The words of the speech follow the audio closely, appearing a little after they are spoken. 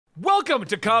Welcome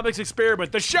to Comics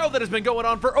Experiment, the show that has been going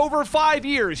on for over 5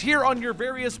 years here on your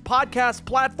various podcast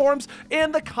platforms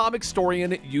and the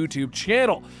Comicstorian YouTube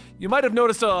channel. You might have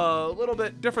noticed a little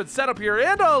bit different setup here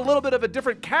and a little bit of a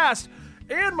different cast,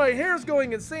 and my hair's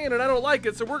going insane and I don't like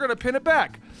it, so we're going to pin it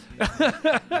back.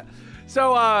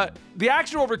 So, the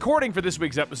actual recording for this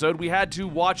week's episode, we had to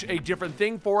watch a different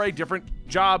thing for a different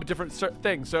job, different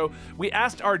thing. So, we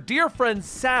asked our dear friend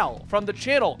Sal from the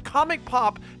channel Comic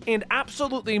Pop and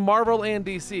Absolutely Marvel and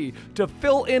DC to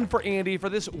fill in for Andy for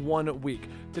this 1 week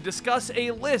to discuss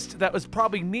a list that was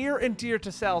probably near and dear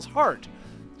to Sal's heart.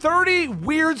 30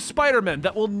 weird Spider-Men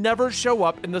that will never show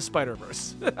up in the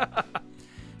Spider-Verse.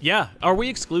 Yeah, are we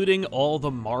excluding all the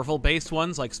Marvel-based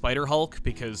ones like Spider-Hulk?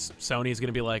 Because Sony's going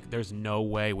to be like, there's no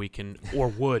way we can or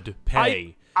would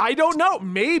pay. I don't know,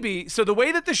 maybe. So the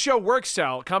way that the show works,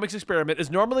 Sal, Comics Experiment, is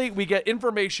normally we get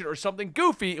information or something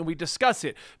goofy and we discuss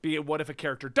it. Be it what if a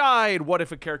character died, what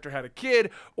if a character had a kid,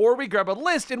 or we grab a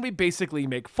list and we basically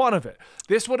make fun of it.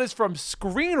 This one is from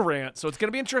Screen Rant, so it's going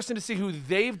to be interesting to see who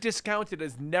they've discounted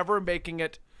as never making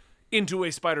it into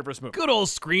a Spider-Verse movie. Good old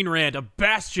Screen Rant, a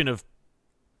bastion of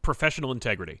professional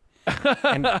integrity.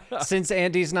 And since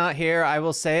Andy's not here, I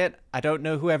will say it. I don't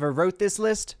know whoever wrote this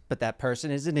list, but that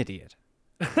person is an idiot.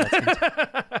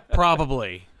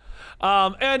 Probably.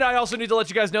 And I also need to let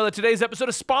you guys know that today's episode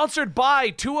is sponsored by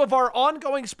two of our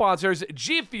ongoing sponsors,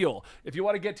 G Fuel. If you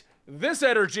want to get this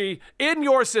energy in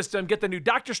your system, get the new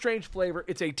Doctor Strange flavor.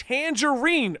 It's a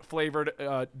tangerine flavored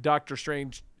Doctor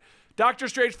Strange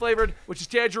flavored, which is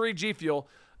tangerine G Fuel.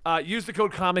 Use the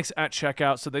code COMICS at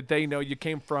checkout so that they know you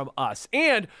came from us.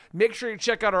 And make sure you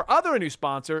check out our other new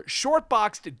sponsor,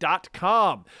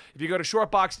 shortboxed.com. If you go to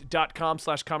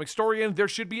shortboxed.com/Comicstorian, there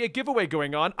should be a giveaway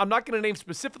going on. I'm not going to name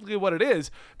specifically what it is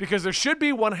because there should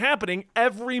be one happening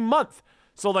every month.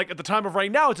 So like at the time of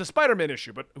right now, it's a Spider-Man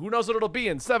issue, but who knows what it'll be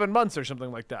in 7 months or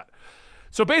something like that.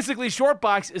 So basically,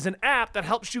 Shortbox is an app that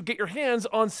helps you get your hands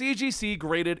on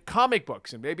CGC-graded comic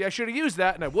books. And maybe I should have used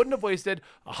that, and I wouldn't have wasted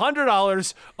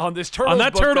 $100 on this Turtles book. On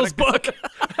that Turtles book.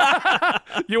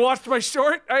 You watched my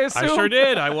short, I assume? I sure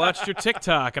did. I watched your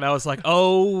TikTok, and I was like,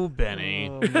 oh, Benny.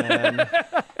 Oh, man.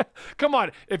 Come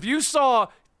on. If you saw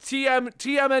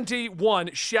TMNT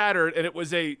 1 shattered and it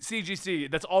was a CGC,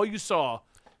 that's all you saw,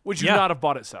 would you not have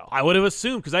bought it, Sal? I would have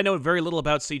assumed, because I know very little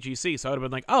about CGC, so I would have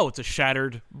been like, oh, it's a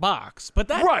shattered box. But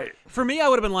that, right. For me, I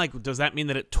would have been like, does that mean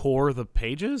that it tore the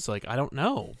pages? Like, I don't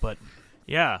know, but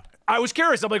yeah. I was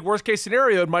curious. I'm like, worst case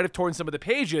scenario, it might have torn some of the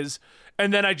pages,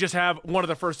 and then I just have one of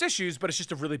the first issues, but it's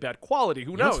just of really bad quality.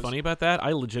 Who knows? What's funny about that?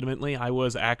 I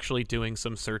was actually doing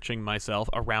some searching myself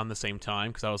around the same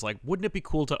time, because I was like, wouldn't it be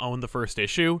cool to own the first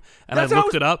issue? And I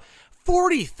looked it up.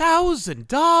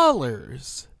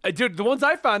 $40,000. Dude, the ones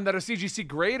I found that are CGC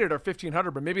graded are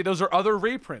 $1,500, but maybe those are other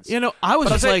reprints. You know, I was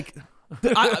just like,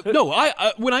 when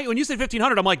you said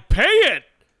 $1,500, I'm like, pay it,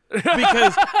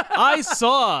 because I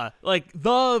saw like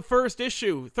the first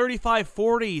issue,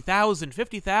 $35,000, $40,000,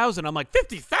 $50,000. I'm like,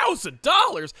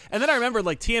 $50,000, and then I remembered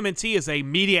like TMNT is a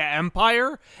media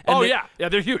empire. And yeah,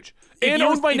 they're huge and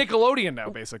owned by Nickelodeon now,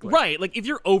 basically. Right, like if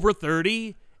you're over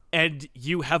 30 and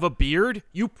you have a beard,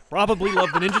 you probably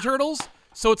love the Ninja Turtles.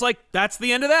 So it's like, that's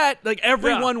the end of that. Like,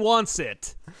 everyone wants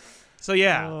it. So,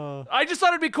 yeah. I just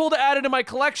thought it'd be cool to add it in my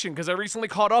collection because I recently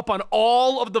caught up on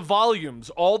all of the volumes,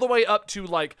 all the way up to,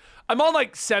 like, I'm on,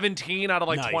 like, 17 out of,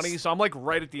 like, 20, so I'm, like,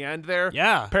 right at the end there.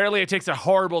 Yeah. Apparently it takes a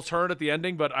horrible turn at the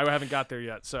ending, but I haven't got there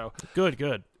yet, so.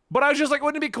 Good. But I was just like,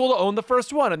 wouldn't it be cool to own the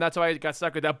first one? And that's why I got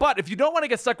stuck with that. But if you don't want to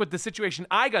get stuck with the situation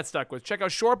I got stuck with, check out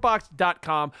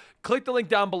shortbox.com, click the link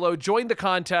down below, join the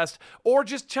contest, or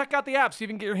just check out the app so you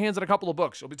can get your hands on a couple of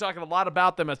books. We'll be talking a lot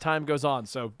about them as time goes on,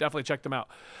 so definitely check them out.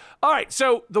 All right,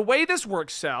 so the way this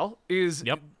works, Sal, is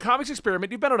Comics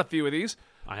Experiment. You've been on a few of these.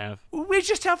 I have. We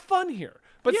just have fun here.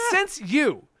 But since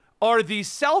you are the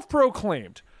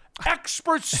self-proclaimed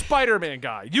expert Spider-Man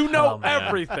guy, you know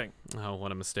everything. Oh,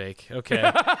 what a mistake. Okay.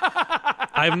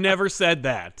 I've never said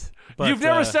that. But, you've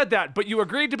never said that, but you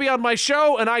agreed to be on my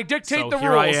show, and I dictate the rules. So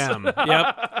here I am.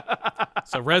 Yep.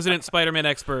 So resident Spider-Man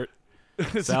expert,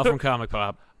 Sal from Comic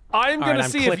Pop. I'm going to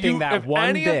see if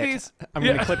any of these... I'm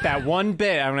going to clip that one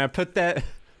bit. I'm going to put that...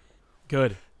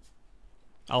 Good.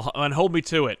 And hold me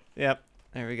to it. Yep.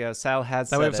 There we go. Sal has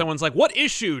that way if someone's like, what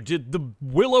issue did the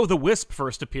Will-O-the-Wisp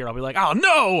first appear? I'll be like, oh,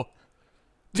 no!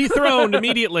 Dethroned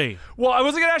immediately. Well, I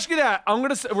wasn't gonna ask you that. I'm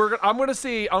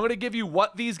gonna give you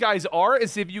what these guys are and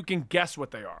see if you can guess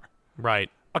what they are. Right.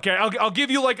 Okay, I'll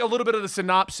give you like a little bit of the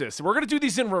synopsis. We're gonna do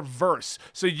these in reverse.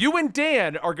 So you and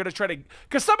Dan are gonna try to,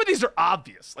 because some of these are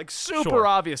obvious, like super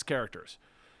obvious characters.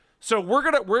 So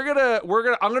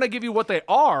I'm gonna give you what they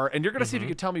are, and you're gonna see if you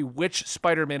can tell me which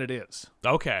Spider-Man it is.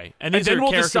 Okay. And these then are we'll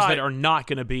characters decide. that are not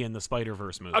going to be in the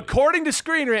Spider-Verse movie. According to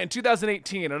Screen Rant in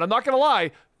 2018, and I'm not gonna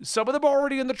lie, some of them are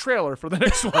already in the trailer for the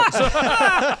next one.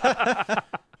 So,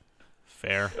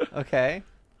 Fair. Okay.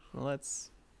 Well, let's.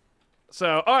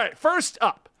 all right, first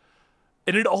up,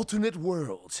 in an alternate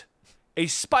world, a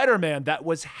Spider-Man that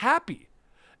was happy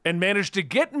and managed to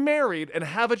get married and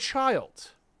have a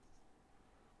child.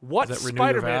 What Is that Renew Your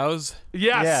Spider-Man? Vows?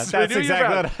 Yes, Yeah, that's renew your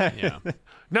exactly vows. what I. Yeah.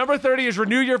 Number 30 is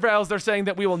Renew Your Vows. They're saying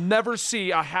that we will never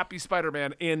see a happy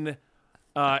Spider-Man in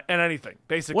anything.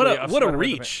 Basically, What a Spider-Man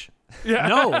reach. Yeah.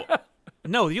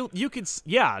 No, you could.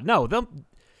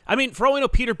 I mean, for all we know,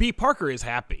 Peter B. Parker is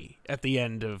happy at the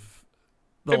end of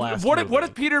the last What movie.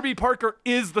 if Peter B. Parker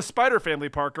is the Spider Family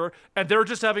Parker and they're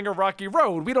just having a rocky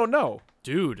road? We don't know.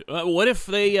 Dude, what if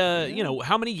they,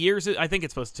 how many years? I think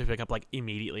it's supposed to pick up like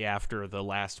immediately after the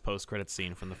last post-credits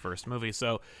scene from the first movie.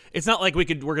 So it's not like we're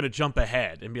gonna jump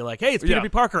ahead and be like, hey, it's Peter B.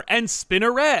 Parker and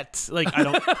Spinnerette. Like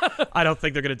I don't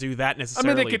think they're gonna do that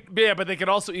necessarily. I mean, but they could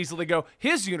also easily go,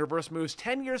 his universe moves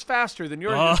 10 years faster than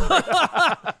your universe.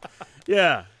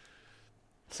 Yeah.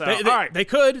 So, They, all right. they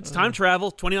could. It's time travel.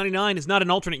 2099 is not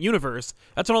an alternate universe.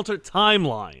 That's an alternate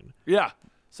timeline. Yeah.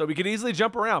 So we could easily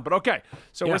jump around, but okay.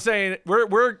 So Yeah. we're saying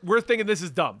we're thinking this is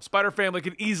dumb. Spider Family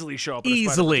could easily show up. In a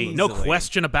Easily. No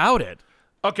question about it.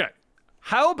 Okay.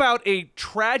 How about a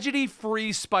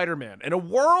tragedy-free Spider-Man in a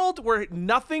world where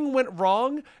nothing went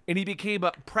wrong and he became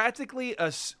practically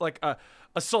a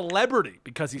celebrity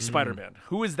because he's Spider-Man?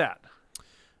 Who is that?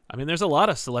 I mean, there's a lot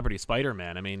of celebrity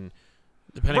Spider-Man. I mean,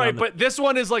 depending on Right, the but this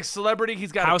one is like celebrity.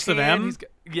 He's got House a of tan, M? he's got,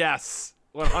 yes,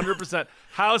 100%.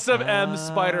 House of M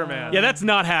Spider-Man. Yeah, that's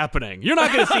not happening. You're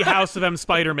not going to see House of M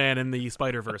Spider-Man in the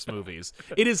Spider-Verse movies.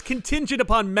 It is contingent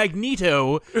upon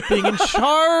Magneto being in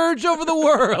charge over the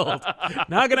world.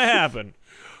 Not going to happen.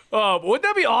 Wouldn't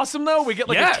that be awesome though? We get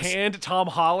like Yes. a tanned Tom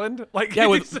Holland. Like Yeah,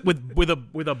 with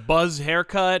a buzz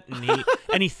haircut,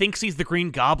 and he thinks he's the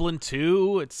Green Goblin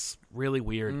too. It's really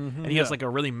weird, and he has like a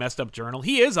really messed up journal.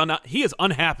 He is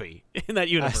unhappy in that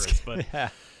universe, but. Yeah.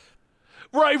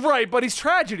 right, but he's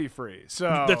tragedy-free.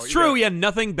 So That's true. Yeah,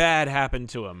 nothing bad happened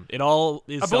to him. It all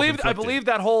is. I self-inflicted. believe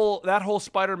that whole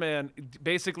Spider-Man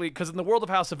basically, because in the world of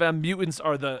House of M, mutants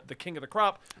are the king of the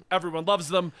crop. Everyone loves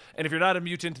them, and if you're not a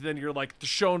mutant, then you're like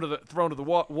thrown to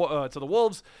the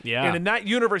wolves. Yeah. And in that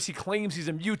universe, he claims he's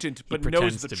a mutant, but knows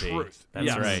pretends the to truth. be. That's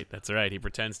Yes. right. That's right. He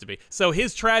pretends to be. So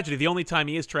his tragedy, the only time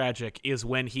he is tragic, is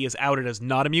when he is outed as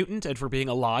not a mutant and for being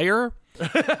a liar,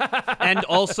 and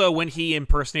also when he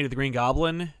impersonated the Green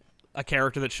Goblin, a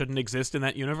character that shouldn't exist in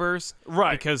that universe,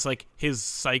 Right. Because like his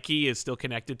psyche is still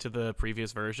connected to the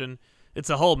previous version. It's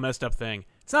a whole messed up thing.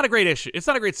 It's not a great issue. It's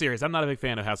not a great series. I'm not a big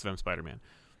fan of House of M Spider-Man.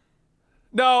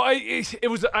 No, I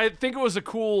think it was a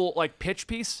cool like pitch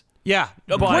piece. Yeah,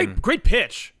 great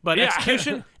pitch, but Yeah.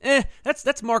 execution,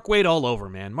 that's Mark Waid all over,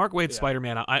 man. Mark Waid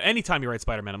Spider-Man. Anytime you write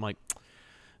Spider-Man, I'm like,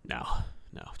 no,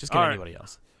 just get All right. anybody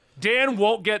else. Dan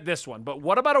won't get this one, but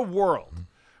what about a world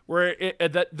where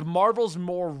that the Marvel's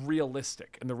more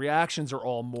realistic and the reactions are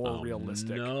all more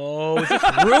realistic? No, is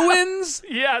it ruins?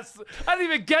 Yes, I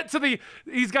didn't even get to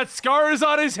he's got scars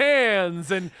on his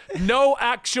hands and no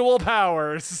actual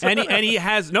powers. and he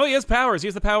has powers. He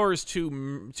has the powers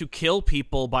to kill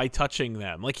people by touching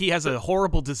them. Like he has a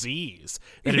horrible disease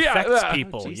that infects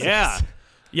people. Jesus.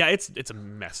 Yeah, it's a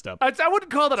messed up. I wouldn't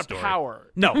call that story. a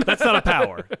power. No, that's not a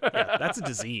power. Yeah, that's a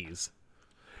disease.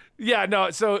 Yeah, no.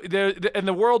 So in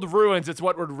the world of ruins, it's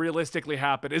what would realistically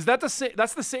happen. Is that the same?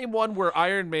 That's the same one where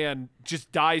Iron Man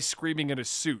just dies screaming in his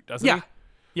suit, doesn't he?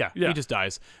 Yeah, Yeah. he just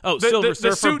dies. Oh, The Silver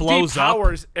Surfer suit blows up.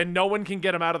 depowers, and no one can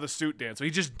get him out of the suit, Dan. So he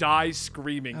just dies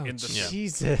screaming in the suit.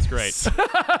 Jesus. Great.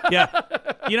 Yeah.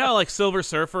 You know, like Silver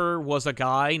Surfer was a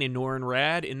guy in Norrin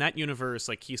Rad. In that universe,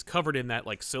 like he's covered in that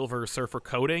like Silver Surfer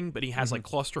coating, but he has like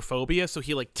claustrophobia, so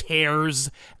he like tears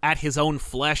at his own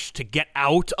flesh to get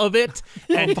out of it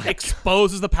and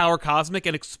exposes the power cosmic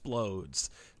and explodes.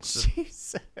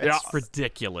 Jesus. Yeah. It's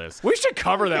ridiculous. We should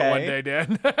cover that one Okay. day,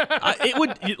 Dan. It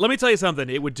would. Let me tell you something.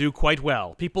 It would do quite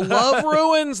well. People love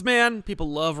ruins, man. People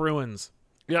love ruins.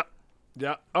 Yeah.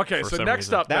 Okay, For so some next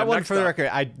reason. up. That then, one, next for the up.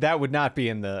 record, that would not be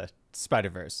in the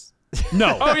Spider-Verse.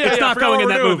 No, Oh, yeah, it's I not forgot going in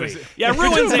what that we're doing. movie. Yeah, Could you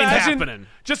ruins ain't imagine happening.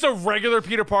 Just a regular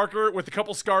Peter Parker with a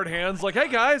couple scarred hands, like, hey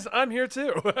guys, I'm here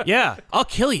too. Yeah, I'll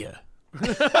kill you.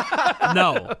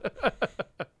 No.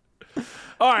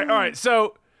 All right.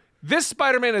 So this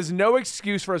Spider-Man has no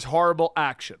excuse for his horrible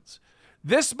actions.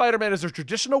 This Spider-Man is a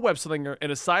traditional web slinger,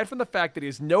 and aside from the fact that he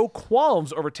has no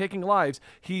qualms over taking lives,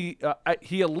 he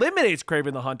eliminates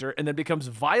Kraven the Hunter and then becomes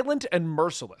violent and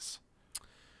merciless.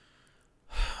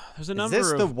 There's a number this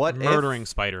the of What If? murdering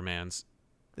Spider-Mans.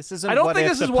 This isn't I don't what think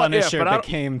if this the is What If, Punisher but I don't-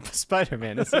 became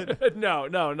Spider-Man, is it? No,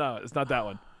 it's not that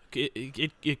one.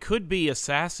 It could be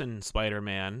Assassin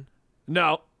Spider-Man.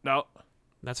 No.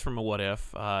 That's from a What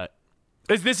If.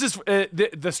 This is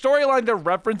the storyline they're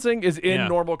referencing is in Yeah.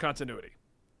 normal continuity.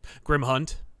 Grim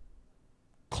Hunt.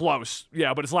 Close,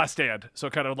 yeah, but it's Last Stand, so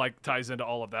it kind of like ties into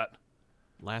all of that.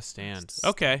 Last Stand.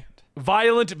 Okay.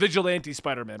 Violent vigilante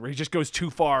Spider-Man, where he just goes too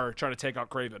far trying to take out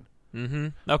Kraven.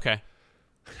 Okay.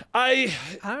 I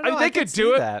don't know. they could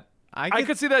do it. That. I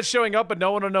could see that showing up, but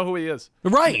no one will know who he is.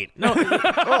 Right. No.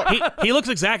 he looks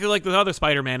exactly like the other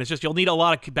Spider-Man. It's just you'll need a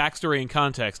lot of backstory and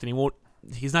context, and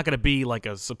he's not going to be like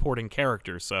a supporting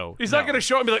character, so He's not going to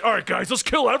show up and be like, all right, guys, let's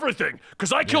kill everything,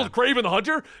 because I killed Kraven the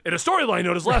Hunter in a storyline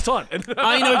known as Last Hunt.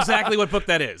 I know exactly what book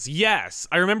that is. Yes,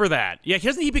 I remember that. Yeah,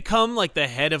 hasn't he become like the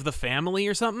head of the family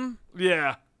or something?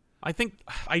 Yeah. I think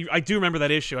I do remember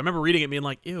that issue. I remember reading it and being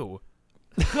like, ew.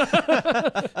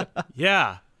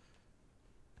 Yeah.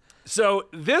 So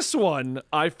this one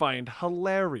I find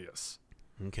hilarious.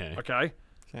 Okay. Okay?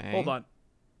 Okay. Hold on.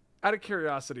 Out of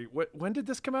curiosity, when did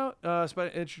this come out? Spider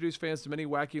introduced fans to many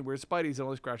wacky and weird Spideys and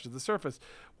only scratches the surface.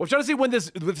 Well, I'm trying to see when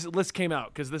this list came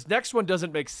out, because this next one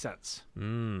doesn't make sense.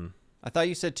 I thought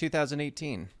you said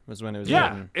 2018 was when it was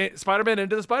Yeah, written. Spider-Man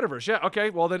Into the Spider-Verse. Yeah, okay.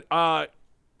 Well then,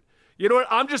 you know what?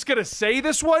 I'm just gonna say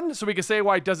this one so we can say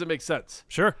why it doesn't make sense.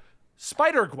 Sure.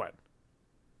 Spider-Gwen.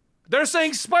 They're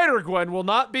saying Spider-Gwen will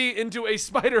not be into a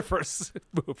Spider-Verse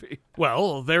movie.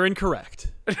 Well, they're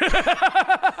incorrect.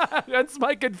 That's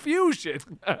my confusion.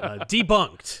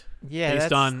 Debunked. Yeah, Based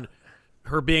that's- on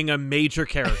her being a major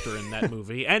character in that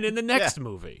movie and in the next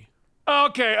movie.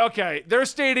 Okay. They're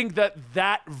stating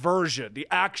that version, the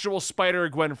actual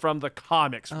Spider-Gwen from the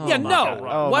comics. Yeah, my no. God.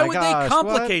 Oh Why my would gosh, they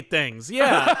complicate things?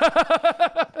 Yeah.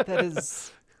 That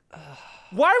is.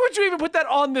 Why would you even put that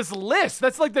on this list?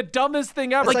 That's like the dumbest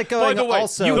thing ever. It's like by going the way,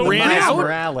 you the ran Miles out?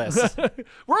 Morales.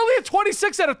 we're only at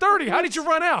 26 out of 30. How did you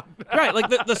run out? Right, like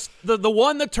the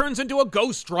one that turns into a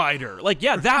Ghost Rider. Like,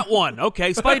 yeah, that one.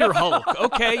 Okay, Spider Hulk.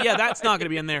 Okay, yeah, that's not going to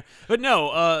be in there. But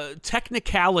no,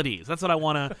 technicalities. That's what I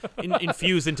want to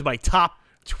infuse into my top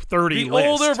 30 The list.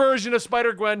 older version of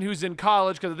Spider-Gwen who's in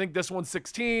college, because I think this one's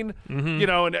 16, you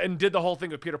know, and did the whole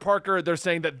thing with Peter Parker. They're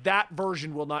saying that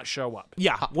version will not show up.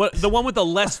 Yeah, the one with the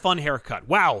less fun haircut.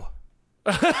 Wow.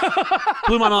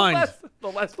 Blew my mind. The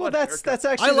less Well, fun that's haircut.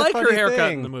 actually I the like her funny haircut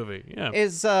thing, in the movie. Yeah.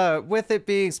 Is with it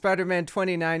being Spider-Man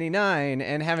 2099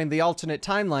 and having the alternate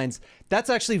timelines,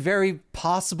 that's actually very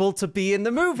possible to be in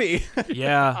the movie.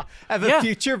 Yeah. Have a Yeah.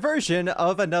 future version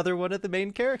of another one of the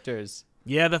main characters.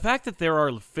 Yeah, the fact that there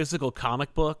are physical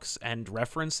comic books and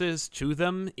references to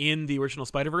them in the original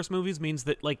Spider-Verse movies means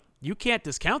that, like, you can't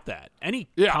discount that. Any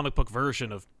comic book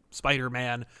version of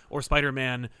Spider-Man or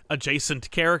Spider-Man adjacent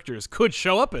characters could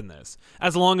show up in this,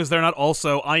 as long as they're not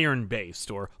also Iron-based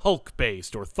or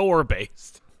Hulk-based or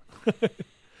Thor-based.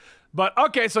 But,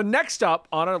 okay, so next up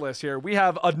on our list here, we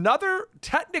have another,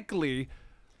 technically,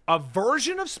 a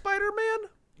version of Spider-Man,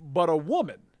 but a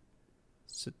woman.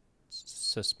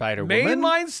 So Spider-Woman?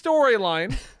 Mainline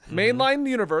storyline, mainline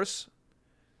universe,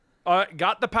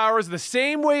 got the powers the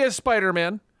same way as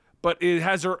Spider-Man, but it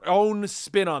has her own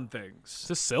spin on things. Is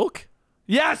this Silk?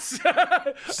 Yes!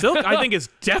 Silk, I think, is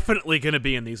definitely going to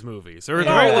be in these movies, or at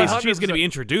the Oh, very least, she's 100%. going to be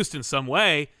introduced in some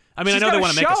way. I mean, She's I know got they a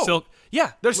want to make a show. Silk.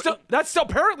 Yeah, That's still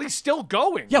apparently still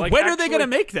going. yeah. Like, When are they going to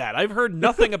actually- make that? I've heard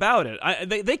nothing about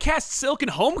it. They cast Silk in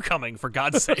Homecoming, for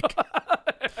God's sake.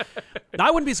 I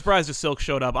wouldn't be surprised if Silk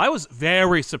showed up. I was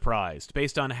very surprised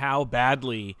based on how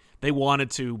badly they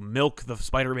wanted to milk the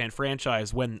Spider-Man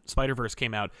franchise when Spider-Verse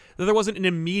came out, that there wasn't an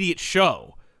immediate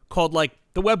show called, like,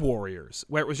 The Web Warriors,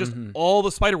 where it was just all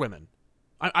the Spider-Women.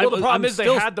 Well, the problem is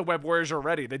they had the Web Warriors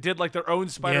already. They did like their own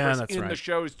Spider-Verse that's in the right.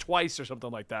 shows twice or something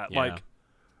like that. Yeah. Like,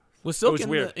 Was Silk was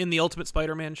weird. in the Ultimate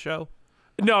Spider-Man show?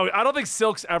 no, I don't think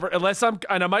Silk's ever, unless and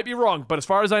I might be wrong, but as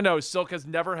far as I know, Silk has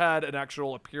never had an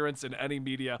actual appearance in any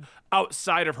media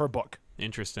outside of her book.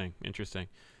 Interesting.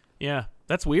 Yeah,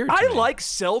 that's weird. to I me. like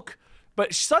Silk,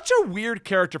 but such a weird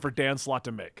character for Dan Slott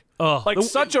to make. Ugh. Like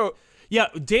such a Yeah,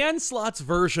 Dan Slott's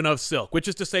version of Silk, which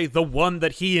is to say the one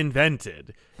that he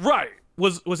invented, right.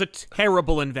 was a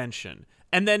terrible invention.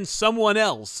 And then someone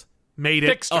else made it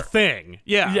Fixed a her. thing.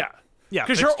 Yeah. Yeah. Yeah.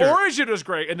 Because her fixed her. origin was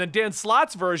great, and then Dan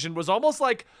Slott's version was almost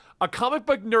like a comic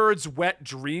book nerd's wet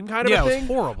dream kind of Yeah, a it was thing.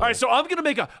 horrible. All right, so I'm gonna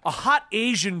make a hot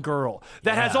Asian girl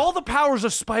that has all the powers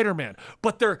of Spider-Man,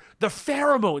 but the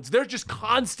pheromones, they're just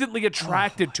constantly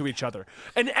attracted to each other.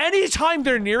 And anytime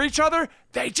they're near each other,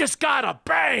 they just gotta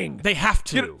bang. They have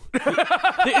to. They're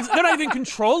not even in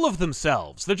control of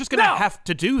themselves. They're just going to have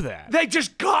to do that. They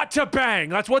just got to bang.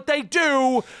 That's what they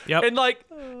do. Yep. And like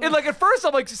at first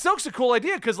I'm like, Silk's a cool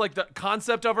idea because like the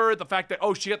concept of her, the fact that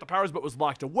she got the powers but was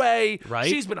locked away. Right.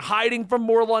 She's been hiding from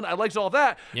Morlun. I liked all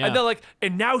that. Yeah. And then like,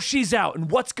 and now she's out.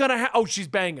 And what's gonna happen? Oh, she's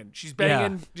banging. She's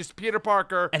banging just Peter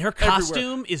Parker. And her everywhere.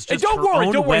 costume is And just don't her worry,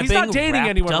 own don't worry. He's not webbing dating wrapped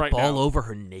anyone up right all now. over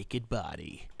her naked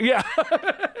body. Yeah.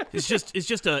 It's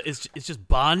just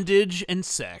bondage and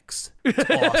sex. It's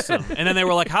awesome. And then they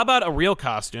were like, how about a real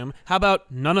costume? How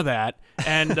about none of that?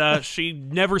 And she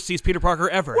never sees Peter Parker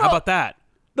ever. How about that?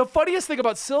 The funniest thing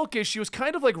about Silk is she was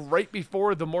kind of like right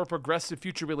before the more progressive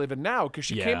future we live in now because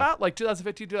she came out like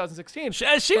 2015, 2016.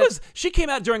 She came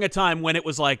out during a time when it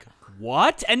was like,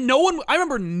 what? And I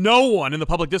remember no one in the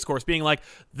public discourse being like,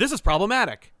 this is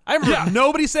problematic. I remember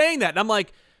nobody saying that. And I'm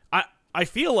like, I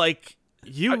feel like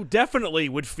you definitely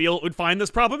would find this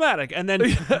problematic. And then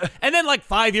like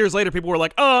 5 years later, people were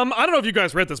like, I don't know if you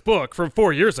guys read this book from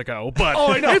 4 years ago, but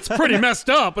it's pretty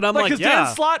messed up. And I'm like, because Dan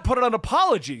Slott put it on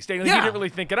Apology, saying he didn't really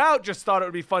think it out, just thought it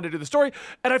would be fun to do the story.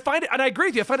 And I agree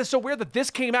with you. I find it so weird that this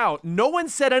came out. No one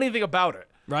said anything about it.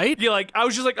 Right? I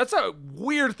was just like, that's a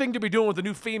weird thing to be doing with a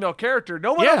new female character.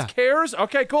 No one else cares.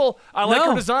 Okay, cool. I like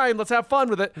her design. Let's have fun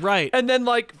with it. Right. And then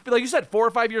like you said, 4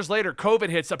 or 5 years later, COVID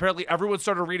hits. Apparently everyone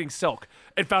started reading Silk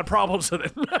and found problems with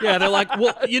it. Yeah, they're like,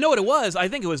 well, you know what it was? I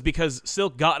think it was because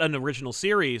Silk got an original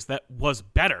series that was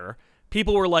better.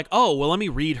 People were like, oh, well, let me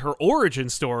read her origin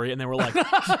story. And they were like,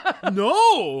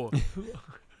 no.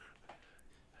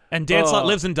 And Dan Slott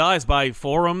lives and dies by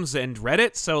forums and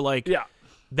Reddit. So like,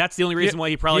 that's the only reason why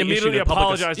he probably immediately issued a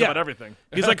apologized about everything.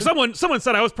 He's like, someone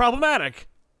said I was problematic.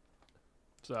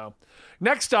 So,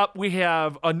 next up, we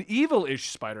have an evil-ish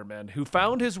Spider-Man who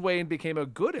found his way and became a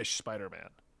good-ish Spider-Man.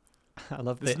 I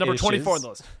love this is number 24 on the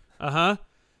list.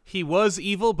 He was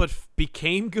evil, but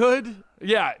became good?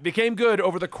 Yeah, became good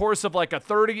over the course of like a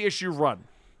 30-issue run.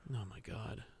 Oh, my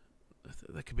God.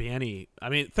 That could be any. I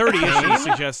mean, 30 issues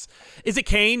suggests. Is it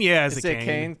Kane? Yeah, is it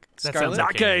Kane? That sounds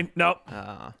not Kane. Nope.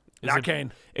 Not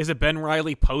Kane. Is it Ben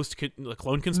Reilly post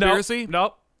Clone Conspiracy?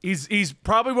 Nope. He's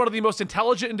probably one of the most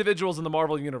intelligent individuals in the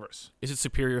Marvel universe. Is it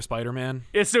Superior Spider-Man?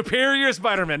 It's Superior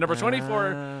Spider-Man, number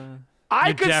 24.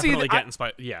 I could see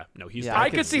that. Yeah, no, he's. Yeah,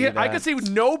 I could see him. I could see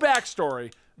no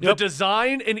backstory. The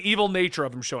design and evil nature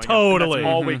of him showing totally. Up.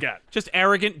 That's all we get. Just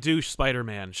arrogant douche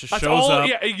Spider-Man. Just that's shows up.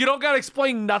 Yeah, you don't got to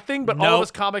explain nothing, but all of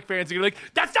us comic fans are gonna be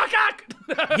like, that's not cock!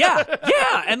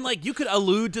 yeah. And like you could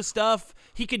allude to stuff.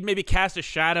 He could maybe cast a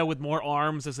shadow with more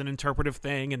arms as an interpretive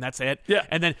thing, and that's it. Yeah.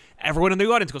 And then everyone in the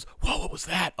audience goes, whoa, what was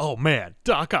that? Oh, man,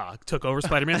 Doc Ock took over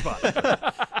Spider-Man's body. For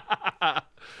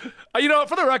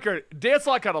the record, Dan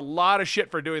Slott got a lot of shit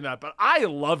for doing that, but I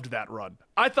loved that run.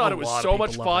 I thought it was so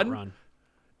much fun.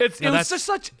 It was just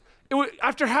such...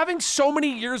 after having so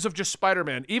many years of just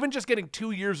Spider-Man, even just getting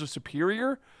 2 years of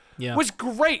Superior... was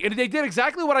great. And they did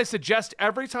exactly what I suggest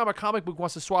every time a comic book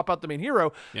wants to swap out the main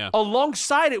hero. Yeah.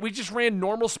 Alongside it, we just ran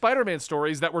normal Spider-Man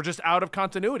stories that were just out of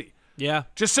continuity. Yeah.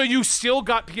 Just so you still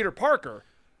got Peter Parker.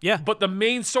 Yeah. But the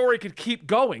main story could keep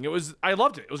going. I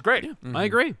loved it. It was great. Yeah, I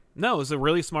agree. No, it was a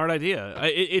really smart idea.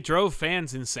 It drove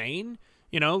fans insane,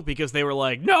 because they were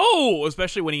like, no,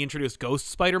 especially when he introduced Ghost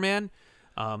Spider-Man.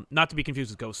 Not to be confused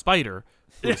with Ghost Spider,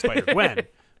 who is Spider-Gwen.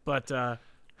 But...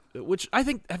 which I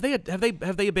think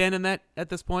have they abandoned that at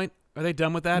this point? Are they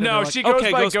done with that? No, she goes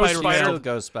by Ghost Spider. Still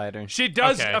Ghost Spider. She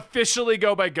does officially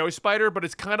go by Ghost Spider, but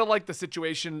it's kind of like the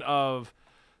situation of,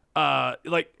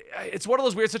 it's one of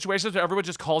those weird situations where everyone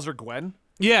just calls her Gwen.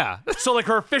 Yeah. So like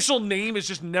her official name is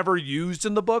just never used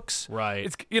in the books. Right.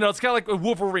 It's it's kind of like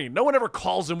Wolverine. No one ever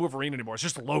calls him Wolverine anymore. It's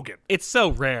just Logan. It's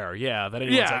so rare, that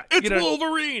anyone's like, it's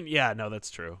Wolverine. Yeah, no, that's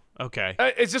true. Okay.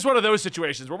 It's just one of those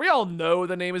situations where we all know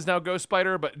the name is now Ghost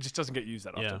Spider, but it just doesn't get used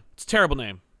that often. Yeah. It's a terrible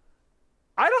name.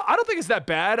 I don't think it's that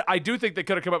bad. I do think they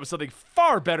could have come up with something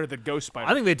far better than Ghost Spider.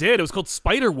 I think they did. It was called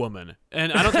Spider-Woman.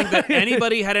 And I don't think that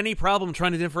anybody had any problem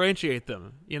trying to differentiate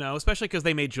them, especially because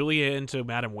they made Julia into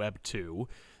Madam Web too.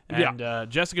 And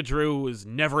Jessica Drew was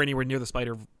never anywhere near the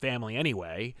Spider family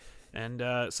anyway. And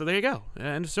so there you go.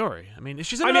 End of story. I mean,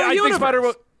 she's in another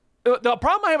universe. The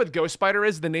problem I have with Ghost Spider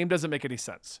is the name doesn't make any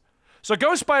sense. So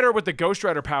Ghost Spider with the Ghost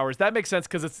Rider powers, that makes sense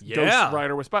because it's Ghost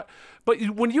Rider with Spider. But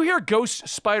when you hear Ghost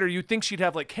Spider, you think she'd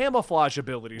have like camouflage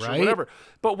abilities or whatever.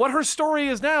 But what her story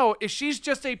is now is she's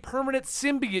just a permanent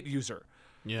symbiote user.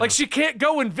 Yeah. Like, she can't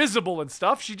go invisible and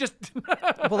stuff. She just...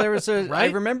 Well, there was a. I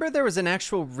Right? remember there was an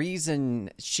actual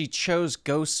reason she chose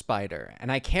Ghost Spider,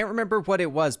 and I can't remember what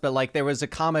it was, but like there was a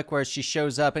comic where she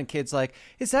shows up and kids like,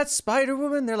 "Is that Spider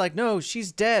Woman?" They're like, "No,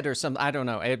 she's dead" or something. I don't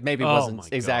know. It maybe Oh wasn't my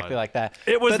exactly God. like that.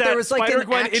 It was but that there was like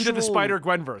Spider-Gwen an into the actual-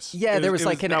 Spider-Gwenverse. Yeah, there was it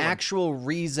like an that one. actual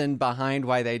reason behind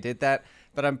why they did that.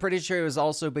 But I'm pretty sure it was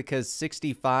also because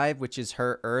 65, which is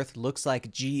her Earth, looks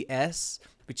like GS,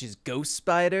 which is Ghost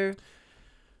Spider.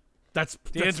 That's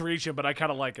Dan's reaching, but I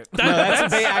kind of like it. No,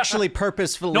 that's they actually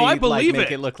purposefully No, I believe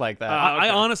make it. it look like that.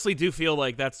 I honestly do feel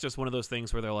like that's just one of those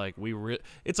things where they're like,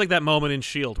 it's like that moment in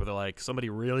S.H.I.E.L.D. where they're like, somebody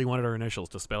really wanted our initials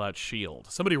to spell out S.H.I.E.L.D.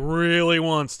 Somebody really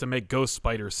wants to make Ghost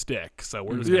Spider stick, so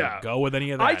we're just going to go with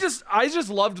any of that. I just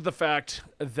loved the fact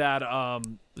that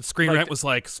The Screen Rant was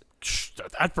like,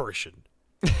 that version.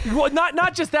 well,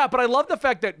 not just that, but I love the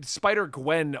fact that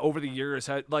Spider-Gwen over the years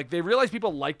had like they realized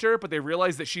people liked her, but they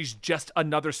realized that she's just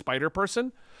another spider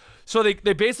person. So they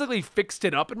basically fixed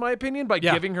it up, in my opinion, by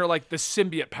giving her like the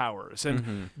symbiote powers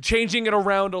and changing it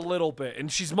around a little bit,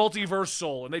 and she's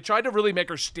multiversal, and they tried to really make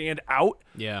her stand out,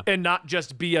 and not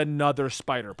just be another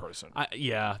spider person.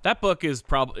 That book is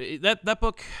probably that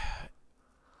book.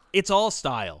 It's all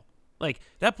style. Like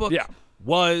that book. Yeah.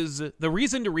 Was the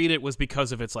reason to read it was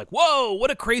because of it's like, whoa,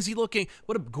 what a crazy looking,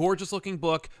 what a gorgeous looking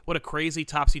book, what a crazy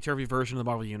topsy-turvy version of the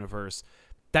Marvel Universe.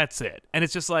 That's it. And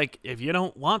it's just like, if you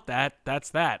don't want that,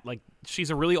 that's that. Like, she's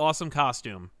a really awesome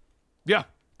costume. Yeah,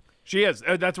 she is.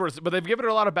 That's where. But they've given her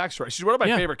a lot of backstory. She's one of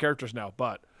my favorite characters now.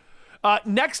 But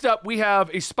next up, we have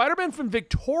a Spider-Man from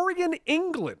Victorian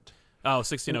England. Oh,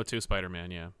 1602 Spider-Man,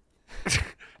 yeah.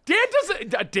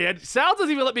 Sal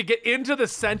doesn't even let me get into the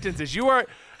sentences. You are.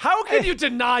 How can you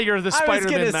deny you're the I was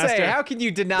Spider-Man gonna master? say, how can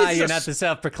you deny you're not the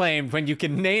self-proclaimed when you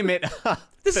can name it?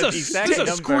 This is a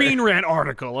Screen Rant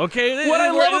article, okay? What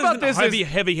I love about this is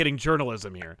heavy-hitting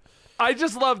journalism here. I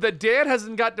just love that Dan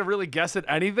hasn't got to really guess at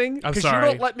anything I'm because sorry.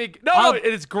 you don't let me. No,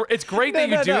 it's great that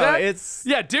you do that. It's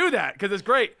do that because it's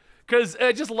great. Because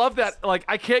I just love that. Like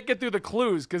I can't get through the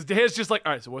clues because Dan's just like,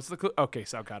 all right. So what's the clue? Okay,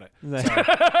 Sal got it.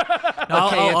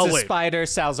 I'll wait. spider.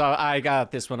 Sal's. I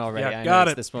got this one already. Yeah, I got know it.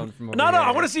 it's this one from over No, here.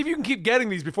 I want to see if you can keep getting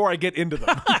these before I get into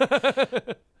them.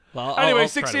 Well, Anyway, I'll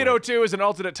try to wait. 1602 is an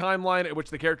alternate timeline in which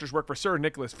the characters work for Sir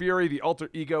Nicholas Fury, the alter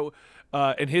ego,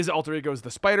 and his alter ego is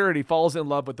the Spider, and he falls in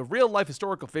love with the real-life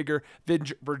historical figure,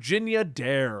 Virginia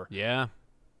Dare. Yeah.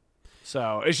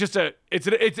 So it's just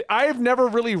I have never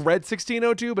really read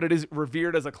 1602, but it is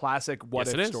revered as a classic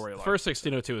what-if storyline. First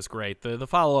 1602 is great. The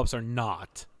follow-ups are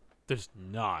not. There's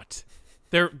not.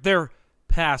 They're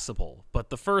passable, but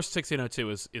the first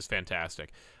 1602 is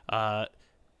fantastic.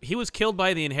 He was killed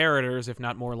by the Inheritors, if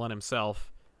not Morlun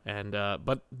himself, and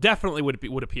but definitely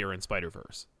would appear in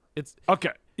Spider-Verse. It's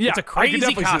Okay. Yeah, it's a I could crazy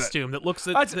definitely see that. costume that looks.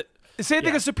 Same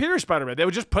thing as Superior Spider-Man. They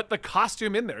would just put the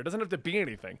costume in there. It doesn't have to be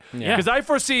anything. Yeah. Because I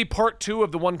foresee part 2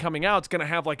 of the one coming out. It's going to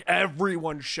have like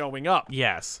everyone showing up.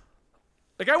 Yes.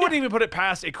 Like I wouldn't even put it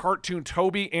past a cartoon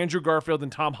Toby, Andrew Garfield,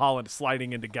 and Tom Holland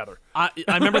sliding in together. I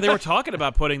remember they were talking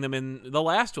about putting them in the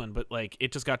last one, but like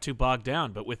it just got too bogged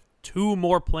down. But with 2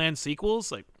 more planned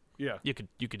sequels, like Yeah. you could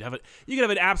have it. You could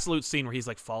have an absolute scene where he's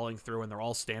like falling through, and they're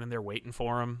all standing there waiting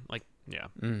for him. Like yeah.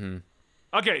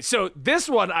 Okay, so this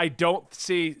one I don't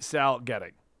see Sal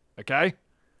getting. Okay?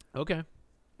 Okay.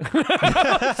 You see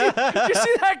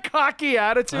that cocky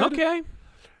attitude? Okay.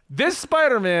 This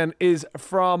Spider-Man is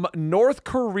from North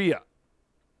Korea.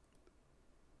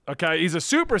 Okay, he's a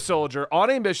super soldier on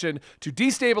a mission to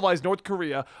destabilize North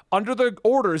Korea under the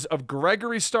orders of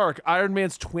Gregory Stark, Iron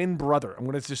Man's twin brother. I'm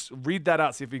going to just read that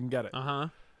out, see if you can get it. Uh-huh.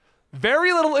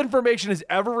 Very little information is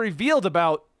ever revealed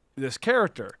about this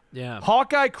character. Yeah.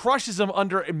 Hawkeye crushes him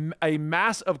under a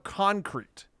mass of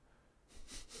concrete.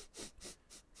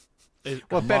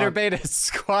 What better way to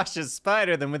squash a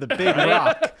spider than with a big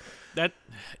rock? That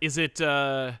is it.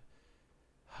 Is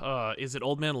it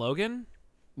Old Man Logan?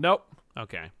 Nope.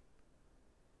 Okay.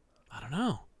 I don't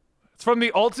know. It's from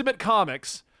the Ultimate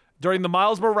Comics. During the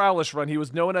Miles Morales run, he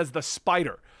was known as the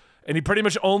Spider. And he pretty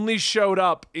much only showed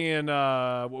up in,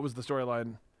 what was the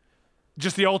storyline?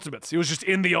 Just the Ultimates. He was just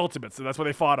in the Ultimates, and that's why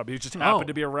they fought him. He just happened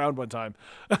to be around one time.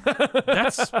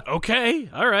 That's okay.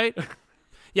 All right.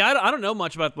 Yeah, I don't know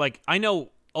much about, like, I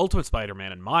know Ultimate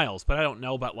Spider-Man and Miles, but I don't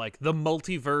know about, like, the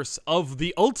multiverse of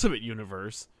the Ultimate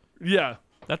Universe. Yeah.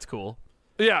 That's cool.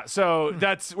 Yeah, so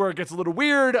that's where it gets a little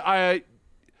weird.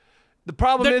 The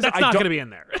problem is that's not going to be in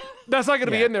there. That's not going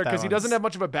to be Yeah, in there that because he one's- doesn't have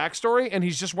much of a backstory, and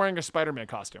he's just wearing a Spider-Man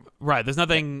costume. Right. There's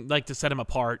nothing, like, to set him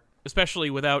apart, especially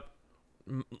without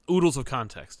oodles of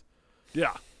context.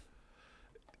 Yeah.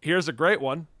 Here's a great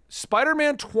one.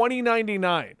 Spider-Man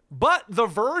 2099. But the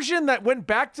version that went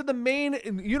back to the main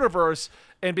universe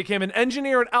and became an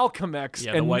engineer at Alchemex,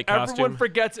 Yeah, the and white everyone costume.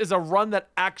 forgets is a run that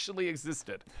actually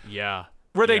existed. Yeah.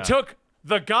 Where they Yeah. took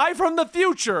the guy from the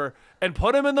future and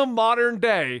put him in the modern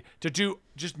day to do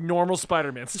just normal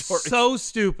Spider-Man stories. So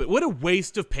stupid. What a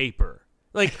waste of paper.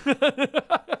 Like,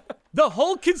 the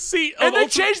whole conceit of and they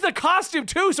changed the costume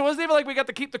too, so it wasn't even like we got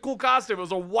to keep the cool costume. It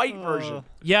was a white version.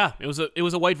 Yeah, it was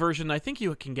a white version. I think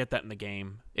you can get that in the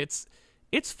game. It's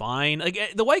fine. Like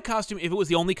the white costume, if it was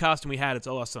the only costume we had, it's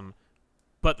awesome.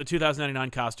 But the 2099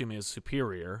 costume is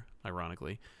superior,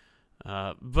 ironically.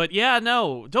 But yeah,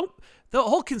 no, don't. The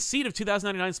whole conceit of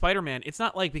 2099 Spider-Man, it's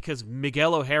not like because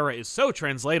Miguel O'Hara is so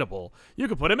translatable, you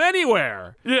could put him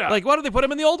anywhere. Yeah. Like, why don't they put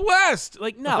him in the Old West?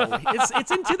 Like, no,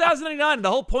 it's in 2099. The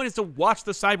whole point is to watch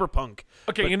the cyberpunk.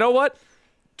 Okay, you know what?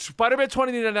 Spider-Man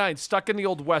 2099 stuck in the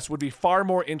Old West would be far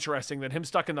more interesting than him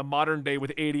stuck in the modern day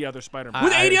with 80 other Spider-Man.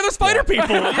 With 80 other Spider people.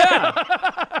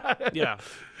 Yeah. Yeah.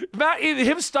 Matt,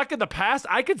 him stuck in the past,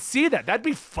 I could see that. That'd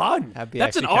be fun. That'd be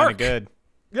That's actually an kind arc. of good.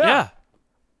 Yeah.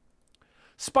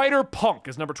 Spider-Punk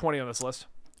is number 20 on this list.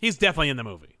 He's definitely in the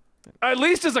movie. At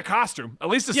least as a costume. At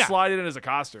least to Yeah. slide it in as a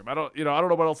costume. I don't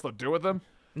know what else they'll do with him,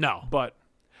 No. but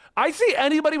I see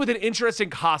anybody with an interesting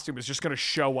costume is just going to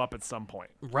show up at some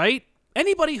point. Right?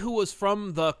 Anybody who was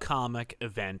from the comic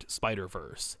event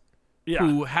Spider-Verse Yeah.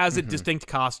 who has a distinct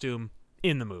costume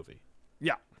in the movie.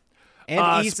 Yeah.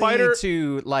 And easy Spider-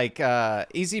 to like,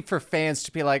 easy for fans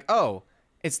to be like, oh,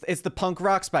 it's the punk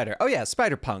rock spider. Oh yeah,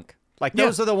 Spider Punk. Like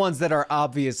those are the ones that are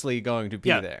obviously going to be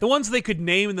Yeah, there. the ones they could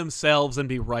name themselves and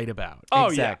be right about. Oh,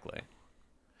 exactly.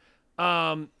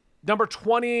 yeah. Number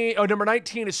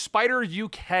 19 is Spider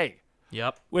UK,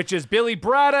 Yep. which is Billy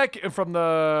Braddock from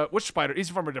which Spider? He's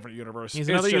from a different universe. He's It's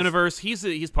another just- universe.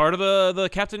 He's part of the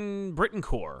Captain Britain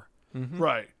Corps.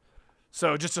 Right.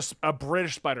 So just a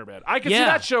British Spider-Man. I can see Yeah.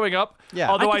 that showing up. Yeah.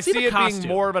 Although I I, can see see the it being costume.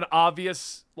 more of an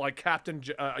obvious, like Captain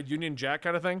Union Jack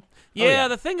kind of thing. Yeah,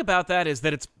 the thing about that is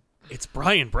that it's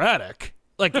Brian Braddock.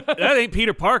 Like that ain't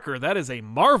Peter Parker. That is a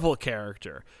Marvel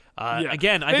character. Yeah.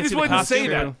 Again, I They can just see the wouldn't costume. say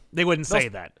that. They wouldn't say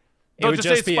that. It They'll would just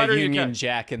just say be Spider a Union UK.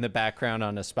 Jack in the background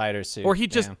on a spider suit. Or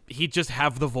he'd Yeah. just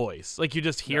have the voice. Like you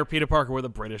just hear Peter Parker with a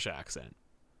British accent.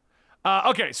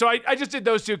 Okay, so I just did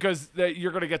those two because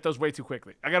you're going to get those way too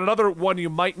quickly. I got another one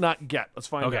you might not get. Let's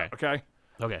find Okay. out, okay?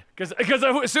 Okay. Because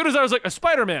as soon as I was like, a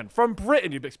Spider-Man from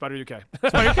Britain, you'd be Spider UK.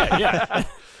 Okay, yeah.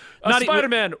 A Not e-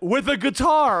 Spider-Man with a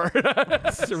guitar.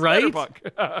 Right? Spider-Punk.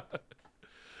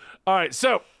 All right,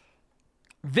 so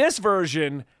this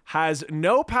version has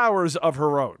no powers of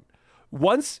her own.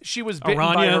 Once she was bitten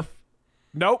by Aranya? her...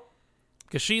 Nope.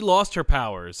 Because she lost her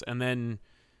powers and then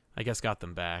I guess got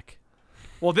them back.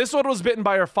 Well, this one was bitten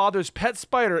by her father's pet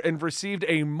spider and received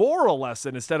a moral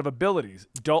lesson instead of abilities.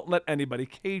 Don't let anybody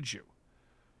cage you.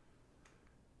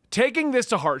 Taking this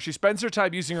to heart, she spends her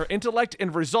time using her intellect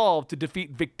and resolve to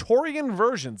defeat Victorian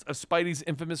versions of Spidey's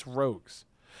infamous rogues.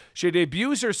 She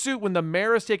debuts her suit when the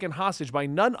mayor is taken hostage by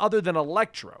none other than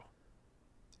Electro.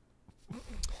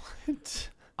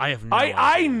 I have no I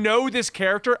idea. know this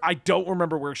character. I don't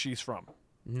remember where she's from.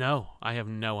 No, I have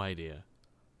no idea.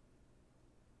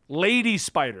 Lady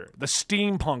Spider, the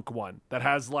steampunk one that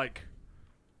has like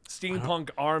steampunk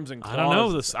arms and claws. I don't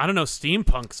know this. I don't know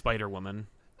steampunk Spider Woman.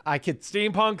 I could.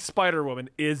 Steampunk Spider Woman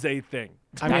is a thing.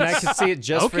 I mean, I could see it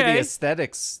just for the Okay.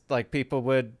 aesthetics. Like people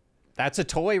would. That's a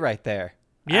toy right there.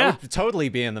 Yeah. That would totally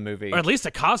be in the movie. Or at least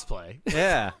a cosplay.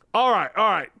 Yeah. All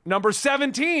right. Number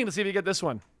 17. Let's see if you get this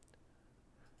one.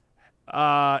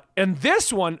 In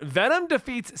this one, Venom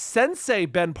defeats Sensei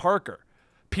Ben Parker.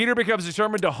 Peter becomes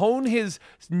determined to hone his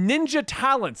ninja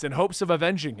talents in hopes of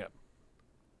avenging him.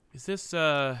 Is this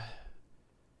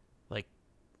like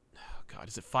oh god,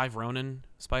 is it 5 Ronin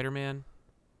Spider-Man?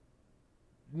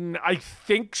 I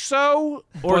think so.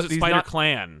 Or but is it he's Spider not-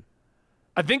 Clan?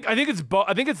 I think it's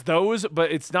I think it's those,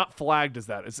 but it's not flagged as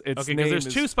that. It's Okay, name because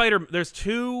is- there's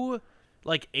two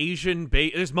like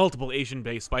there's multiple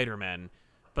Asian-based Spider-Men.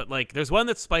 But like there's one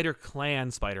that's Spider Clan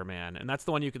Spider-Man, and that's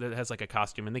the one that has like a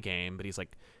costume in the game, but he's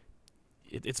like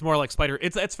it's more like Spider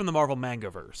it's from the Marvel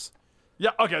Mangaverse. Yeah,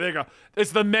 okay, there you go.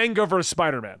 It's the Mangaverse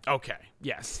Spider-Man. Okay.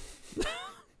 Yes.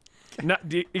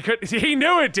 He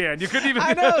knew it, Dan. You couldn't even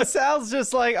I know. Sal's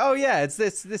just like, oh yeah, it's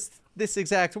this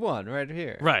exact one right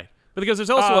here. Right. But because there's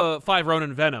also a 5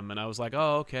 Ronin Venom, and I was like,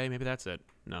 oh, okay, maybe that's it.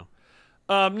 No.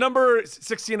 Number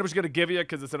 16, I'm just going to give you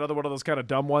because it's another one of those kind of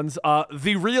dumb ones.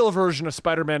 The real version of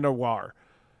Spider-Man Noir.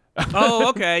 Oh,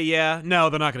 okay, yeah. No,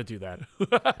 they're not going to do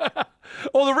that.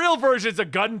 Well, the real version is a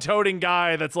gun-toting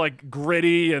guy that's like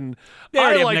gritty, and They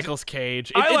already have like Nicolas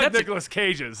Cage. I like that's- Nicolas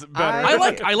Cage's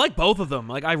better. I like both of them.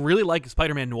 Like I really like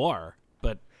Spider-Man Noir,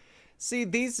 but See,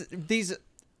 these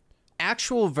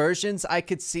actual versions I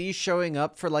could see showing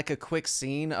up for like a quick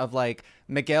scene of like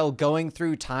Miguel going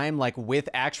through time like with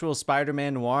actual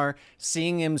Spider-Man Noir,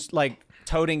 seeing him like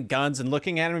toting guns and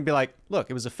looking at him and be like, look,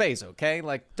 it was a phase, okay?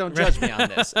 Like, don't judge me on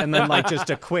this. And then like just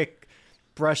a quick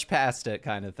brush past it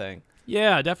kind of thing.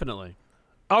 yeah, definitely.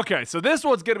 Okay, so this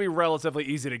one's gonna be relatively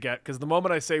easy to get because the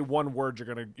moment I say one word, you're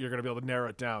gonna be able to narrow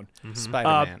it down.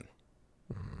 Spider-Man.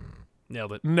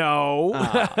 Nailed it. No.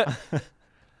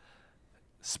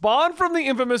 Spawn from the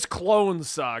infamous Clone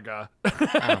Saga.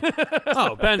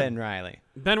 Oh, Ben Reilly.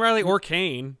 Ben Reilly or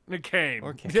Kane. Kane.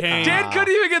 Kane. Dan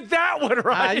couldn't even get that one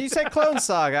right. You said Clone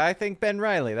Saga. I think Ben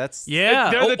Reilly. That's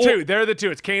Yeah. They're the two. They're the two.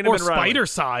 It's Kane Or and Ben Reilly. Spider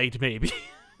Side, maybe.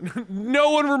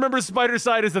 No one remembers Spider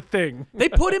Side as a thing. They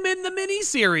put him in the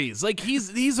miniseries. Like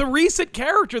he's a recent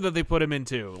character that they put him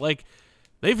into. Like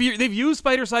they've used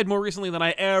Spider Side more recently than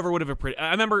I ever would have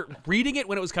I remember reading it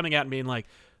when it was coming out and being like,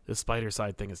 the Spider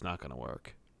Side thing is not going to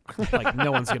work. Like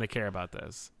no one's going to care about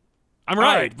this. I'm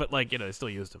right, but like they still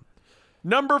used him.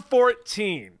 Number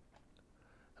 14.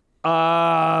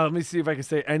 Let me see if I can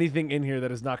say anything in here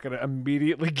that is not going to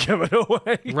immediately give it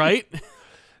away. Right?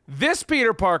 This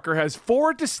Peter Parker has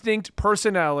 4 distinct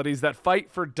personalities that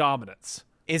fight for dominance.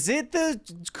 Is it the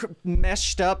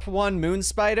meshed up one, Moon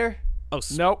Spider? Oh,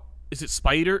 Nope. Is it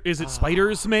Spider? Is it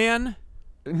Spider's Man?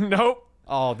 Nope.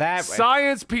 Oh, that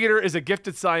Science Peter is a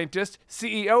gifted scientist.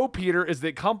 CEO Peter is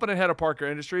the competent head of Parker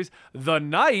Industries. The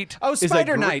Knight. Oh, is a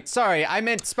Spider Knight. Sorry, I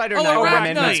meant Spider Knight. Arachnite.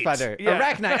 I meant Moon Spider. Yeah.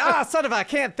 Arachnite. Ah, son of a, I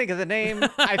can't think of the name.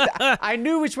 I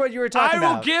knew which one you were I talking will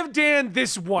about. give Dan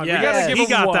this one. Yeah, we gotta give he him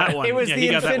got one. that one. It was Yeah, the he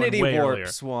got that one Infinity way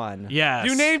Warps one. Yes.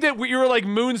 You named it. You were like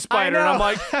Moon Spider, and I'm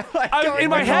like, in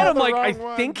my head, I'm like,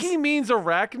 I think he means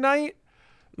Arachnite,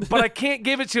 but I can't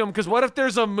give it to him because what if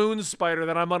there's a Moon Spider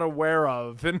that I'm unaware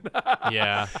of? And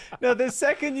Yeah. No, the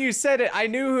second you said it, I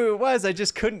knew who it was. I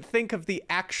just couldn't think of the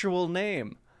actual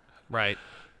name. Right.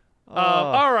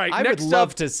 all right, I would next love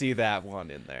up, to see that one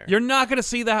in there. You're not going to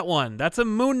see that one. That's a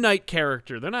Moon Knight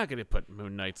character. They're not going to put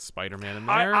Moon Knight's Spider-Man in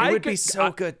there. I It would be could-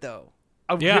 so good, though.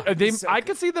 Yeah. I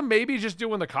could see them maybe just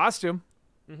doing the costume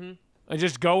and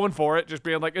just going for it, just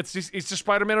being like, it's just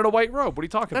Spider-Man in a white robe. What are you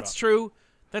talking That's about? true.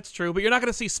 That's true. But you're not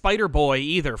going to see Spider-Boy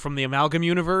either from the Amalgam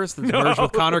universe that's merged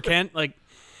with Connor Kent. Like,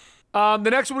 The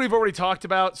next one we've already talked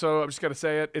about, so I'm just gonna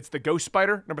say it. It's the Ghost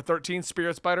Spider, number 13,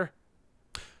 Spirit Spider.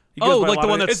 He goes Oh, by a like the lot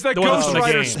one of- that's- it's the the one that's Ghost from the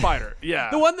Rider game. Spider. Yeah,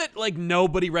 the one that like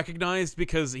nobody recognized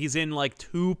because he's in like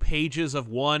 2 pages of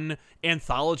one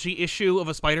anthology issue of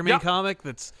a Spider-Man Yep. comic.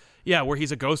 That's where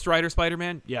he's a Ghost Rider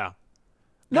Spider-Man. Yeah.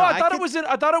 No, No, I I thought could- it was in.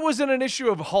 I thought it was in an issue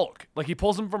of Hulk. Like he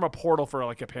pulls him from a portal for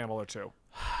like a panel or two.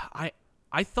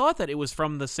 I thought that it was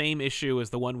from the same issue as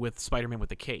the one with Spider-Man with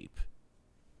the cape,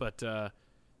 but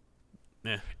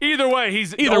Either way,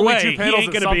 he's either only way, 2 he panels ain't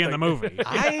of gonna be in the something. movie.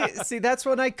 I see. That's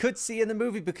what I could see in the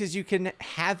movie because you can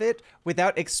have it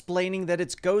without explaining that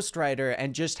it's Ghost Rider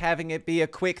and just having it be a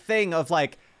quick thing of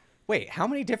like, wait, how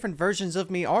many different versions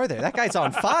of me are there? That guy's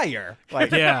on fire.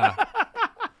 Like, Yeah,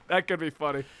 That could be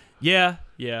funny. yeah.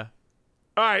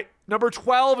 All right, number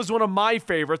 12 is one of my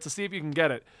favorites. Let's see if you can get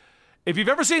it. If you've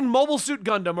ever seen Mobile Suit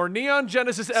Gundam or Neon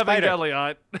Genesis Spider.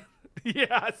 Evangelion,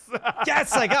 yes,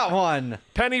 yes, I got one.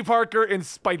 Penny Parker and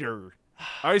Spider.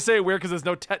 I always say it weird because there's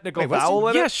no technical Wait, what's vowel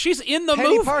in Yeah, it. she's in the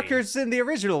Penny movie. Parker's in the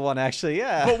original one, actually.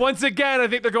 Yeah. But once again, I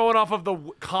think they're going off of the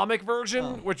comic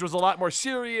version, which was a lot more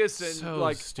serious and So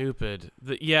like. stupid.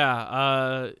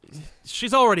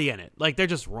 She's already in it. Like they're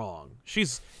just wrong.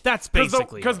 That's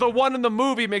basically Because the one in the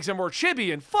movie makes it more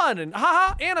chibi and fun and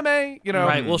haha anime, you know.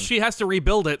 right. Well, she has to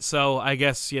rebuild it, so I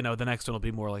guess the next one will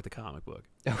be more like the comic book.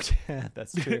 Okay,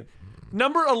 that's true.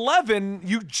 Number 11,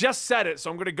 you just said it, so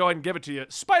I'm going to go ahead and give it to you.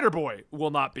 Spider-Boy will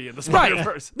not be in the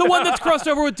Spider-Verse. The one that's crossed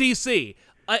over with DC.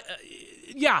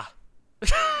 Yeah.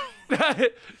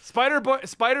 Spider-Boy,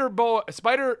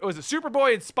 was it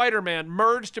Superboy and Spider-Man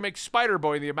merged to make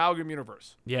Spider-Boy in the Amalgam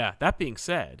Universe. Yeah. That being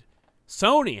said,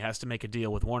 Sony has to make a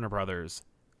deal with Warner Brothers.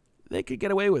 They could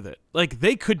get away with it. Like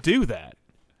they could do that,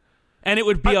 and it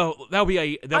would be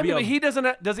He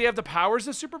doesn't. Does he have the powers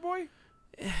of Superboy?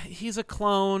 He's a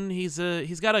clone. He's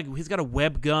got a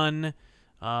web gun.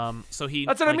 So he.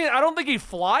 That's what I mean. I don't think he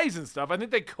flies and stuff. I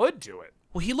think they could do it.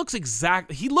 Well, he looks like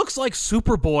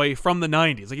Superboy from the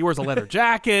 90s. Like he wears a leather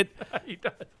jacket. He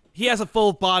does. He has a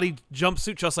full body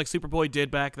jumpsuit just like Superboy did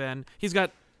back then. He's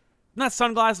got not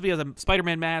sunglasses, but he has a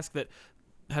Spider-Man mask that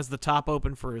has the top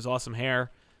open for his awesome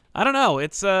hair. I don't know.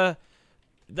 It's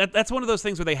that's one of those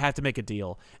things where they have to make a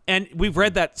deal. And we've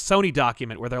read that Sony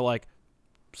document where they're like,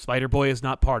 Spider-Boy is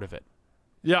not part of it.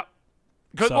 Yeah.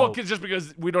 So- Just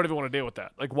because we don't even want to deal with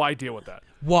that. Like, why deal with that?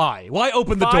 Why? Why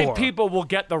open the door? 5 people will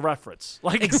get the reference.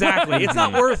 Like Exactly.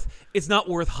 It's not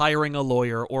worth hiring a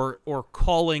lawyer or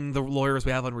calling the lawyers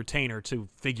we have on retainer to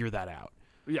figure that out.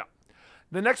 Yeah.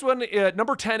 The next one,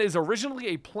 number 10, is originally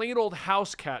a plain old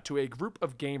house cat to a group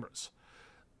of gamers.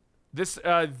 This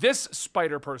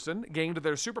spider person gained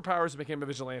their superpowers and became a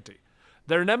vigilante.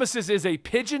 Their nemesis is a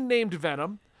pigeon named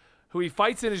Venom, who he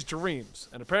fights in his dreams.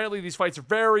 And apparently these fights are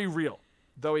very real,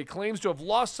 though he claims to have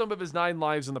lost some of his 9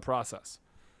 lives in the process.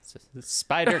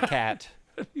 Spider Cat.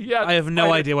 Yeah, I have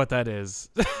no idea what that is.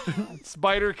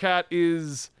 Spider Cat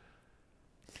is...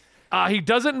 he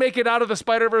doesn't make it out of the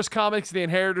Spider-Verse comics. The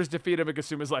Inheritors defeat him and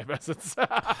consume his life essence.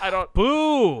 I don't...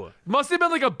 Boo! Must have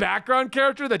been like a background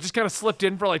character that just kind of slipped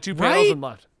in for like 2 panels Right? and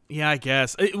left. Yeah, I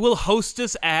guess. Will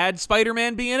Hostess add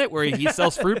Spider-Man be in it where he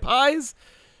sells fruit pies?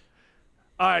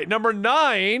 All right, number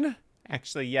 9.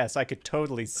 Actually, yes, I could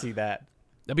totally see that.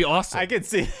 That'd be awesome. I could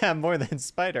see that more than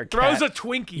Spider Cat. Throws a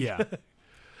Twinkie.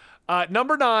 Yeah.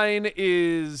 Number 9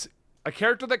 is a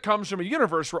character that comes from a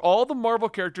universe where all the Marvel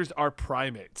characters are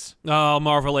primates. Oh,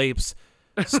 Marvel Apes.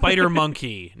 Spider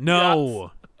Monkey.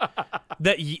 No.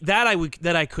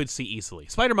 That I could see easily.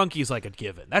 Spider Monkey is like a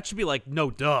given. That should be like no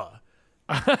duh.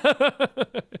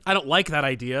 I don't like that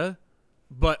idea,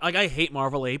 but like I hate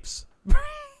Marvel Apes.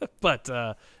 but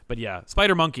yeah,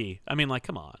 Spider Monkey. I mean, like,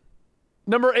 come on.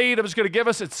 Number 8, I'm just going to give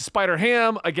us, it's Spider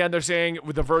Ham. Again, they're saying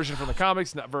with the version from the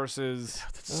comics, not versus...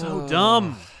 That's so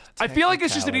dumb. I feel like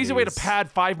it's just an easy way to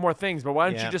Technicalities. pad 5 more things, but why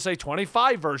don't Yeah. you just say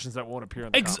 25 versions that won't appear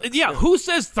in the comics? Yeah, who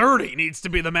says 30 needs to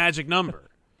be the magic number?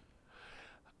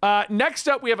 Next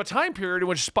up, we have a time period in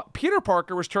which Peter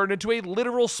Parker was turned into a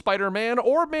literal Spider-Man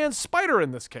or Man-Spider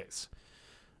in this case.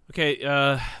 Okay,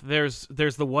 there's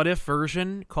the what if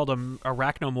version called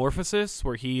Arachnomorphosis,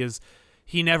 where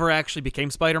he never actually became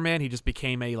Spider-Man. He just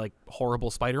became a like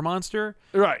horrible spider monster.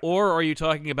 Right. Or are you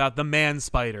talking about the Man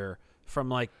Spider from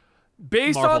like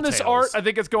Based Marvel on this Tales? art, I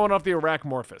think it's going off the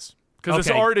Arachmorphous. Because this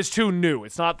Okay. art is too new.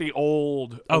 It's not the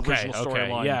old original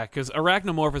storyline. Yeah, because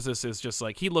Arachnomorphosis is just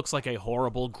like he looks like a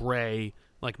horrible gray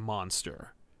like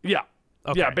monster. Yeah.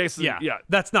 Okay. Yeah, basically, yeah.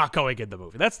 That's not going in the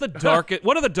movie. That's the darkest,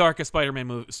 one of the darkest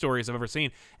Spider-Man stories I've ever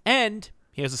seen. And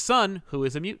he has a son who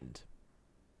is a mutant.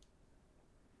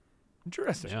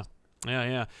 Interesting.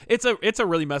 Yeah. It's a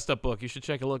really messed up book. You should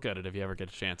check a look at it if you ever get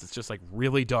a chance. It's just like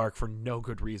really dark for no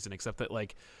good reason except that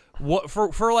like what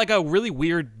for like a really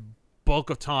weird bulk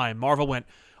of time, Marvel went,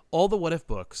 all the what if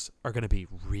books are going to be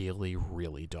really,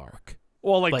 really dark.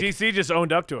 Well, like DC just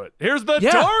owned up to it. Here's the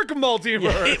dark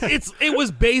multiverse. It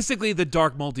was basically the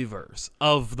dark multiverse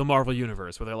of the Marvel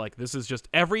universe, where they're like, this is just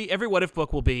every what if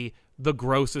book will be the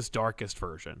grossest, darkest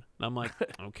version. And I'm like,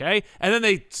 okay, and then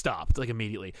they stopped like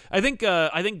immediately. I think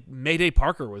Mayday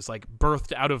Parker was like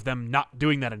birthed out of them not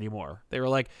doing that anymore. They were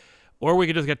like, or we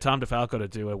could just get Tom DeFalco to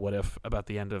do a what if about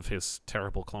the end of his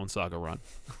terrible Clone Saga run.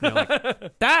 And they're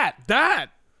like, that.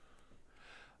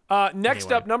 Next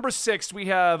Anyway. up, number 6, we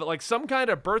have like some kind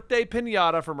of birthday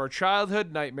pinata from our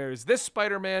childhood nightmares. This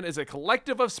Spider-Man is a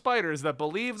collective of spiders that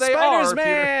believe they are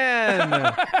Spider-Man!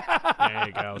 There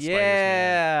you go.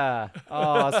 Yeah.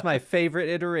 Oh, it's my favorite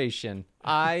iteration.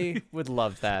 I would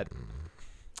love that.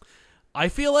 I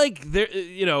feel like there,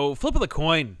 flip of the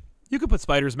coin. You could put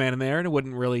Spider-Man in there, and it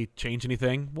wouldn't really change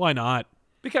anything. Why not?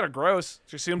 Be kind of gross.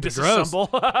 Just assume gross. disassemble.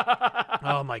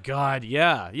 Oh my God,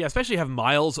 yeah. Especially have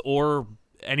Miles or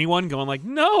anyone going like,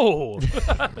 no.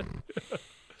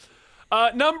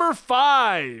 Number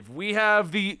 5, we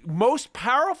have the most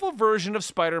powerful version of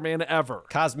Spider-Man ever.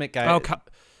 Cosmic guy. Oh, Cosmic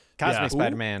yeah.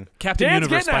 Spider-Man. Captain Dan's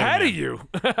Universe getting ahead Spider-Man.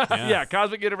 of you. Yeah,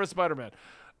 Cosmic Universe Spider-Man.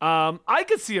 I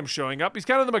could see him showing up. He's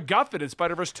kind of the MacGuffin in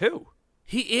Spider-Verse 2.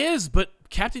 He is, but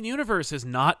Captain Universe is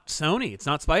not Sony. It's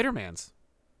not Spider-Man's.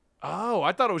 Oh,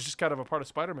 I thought it was just kind of a part of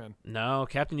Spider-Man. No,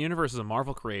 Captain Universe is a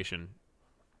Marvel creation.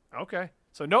 Okay.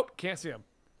 So, nope, can't see him.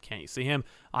 Can't you see him?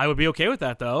 I would be okay with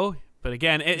that, though. But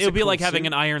again, it a would be cool like having suit.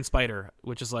 an Iron Spider,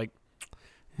 which is like,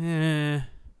 eh.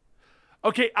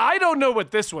 Okay, I don't know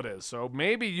what this one is, so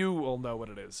maybe you will know what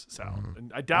it is, Sal.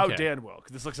 And I doubt Okay. Dan will,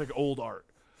 because this looks like old art.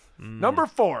 Number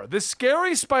 4, this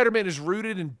scary Spider-Man is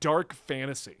rooted in dark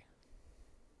fantasy.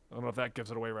 I don't know if that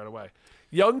gives it away right away.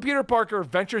 Young Peter Parker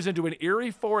ventures into an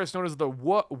eerie forest known as the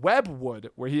Webwood,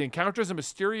 where he encounters a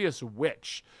mysterious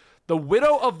witch. The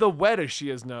widow of the web, as she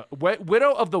is known,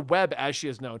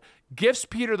 gifts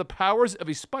Peter the powers of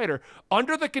a spider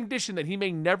under the condition that he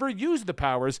may never use the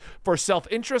powers for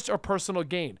self-interest or personal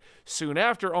gain. Soon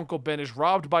after, Uncle Ben is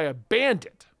robbed by a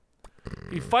bandit.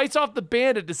 He fights off the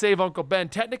bandit to save Uncle Ben,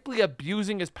 technically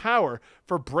abusing his power.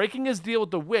 For breaking his deal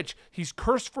with the witch, he's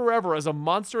cursed forever as a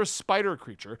monstrous spider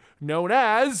creature known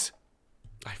as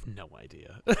I have no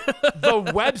idea.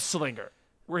 the Web Slinger,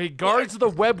 where he guards the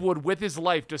webwood with his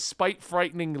life despite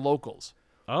frightening locals.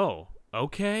 Oh,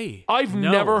 okay. I've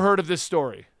No. never heard of this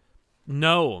story.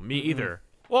 No, me either.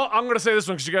 Well, I'm going to say this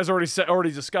one because you guys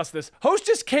already discussed this.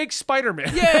 Hostess Cake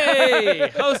Spider-Man. Yay!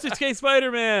 Hostess Cake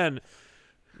Spider-Man.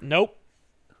 Nope.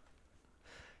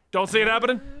 Don't see it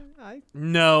happening?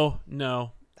 No.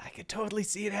 I could totally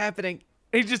see it happening.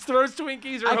 He just throws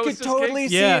Twinkies or I could Hostess totally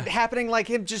cakes? see Yeah. it happening, like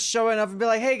him just showing up and be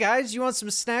like, "Hey guys, you want some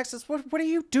snacks? What are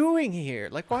you doing here?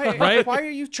 Like, why Right? why are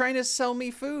you trying to sell me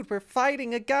food? We're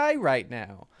fighting a guy right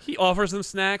now." He offers them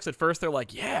snacks. At first, they're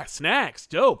like, yeah, snacks,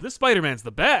 dope. This Spider-Man's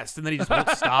the best. And then he just won't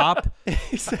stop.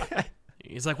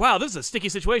 He's like, wow, this is a sticky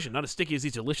situation. Not as sticky as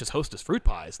these delicious Hostess fruit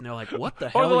pies. And they're like, what the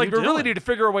hell Or they're are like, you we really doing? need to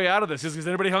figure a way out of this. Is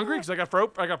anybody hungry? Because I got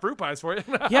fruit pies for you.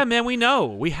 Yeah, man, we know.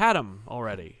 We had them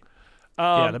already.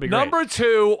 Yeah, that'd be great. Number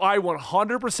 2, I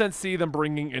 100% see them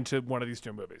bringing into one of these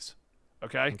 2 movies.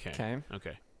 Okay?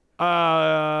 Okay.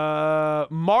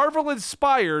 Marvel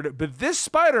inspired, but this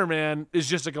Spider-Man is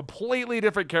just a completely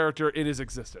different character in his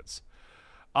existence.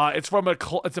 It's from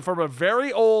a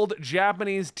very old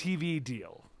Japanese TV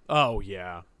deal. Oh,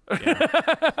 yeah.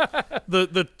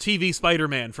 the TV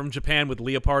Spider-Man from Japan with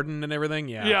Leopardon and everything.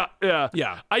 Yeah. Yeah.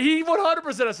 He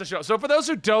 100% has to show. So for those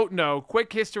who don't know,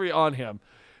 quick history on him.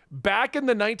 Back in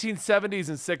the 1970s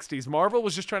and 60s, Marvel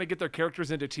was just trying to get their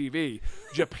characters into TV.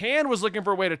 Japan was looking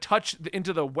for a way to touch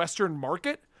into the Western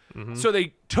market. So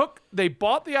they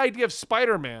bought the idea of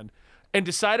Spider-Man and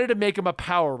decided to make him a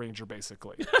Power Ranger,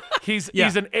 basically. He's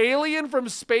an alien from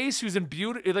space who's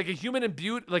imbued, like a human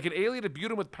imbued, like an alien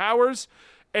imbued him with powers.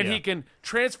 And he can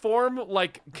transform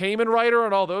like Kamen Rider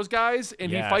and all those guys.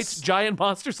 And he fights giant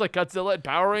monsters like Godzilla and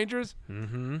Power Rangers.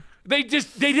 They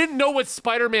didn't know what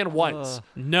Spider-Man was.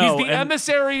 No, he's the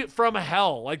emissary from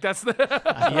hell. Like that's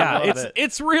the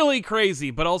it's really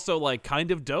crazy, but also like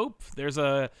kind of dope. There's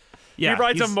a he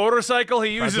rides a motorcycle.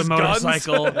 He uses guns.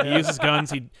 He uses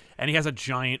guns. And he has a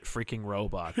giant freaking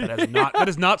robot that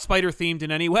is not spider themed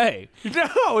in any way.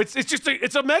 No, it's just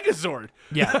it's a Megazord.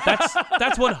 Yeah,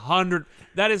 that's 100.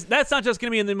 That's not just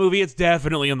gonna be in the movie. It's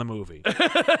definitely in the movie.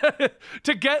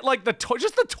 To get like the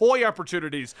toy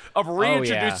opportunities of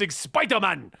reintroducing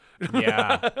Spider-Man.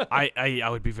 Yeah, I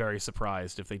would be very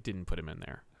surprised if they didn't put him in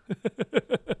there.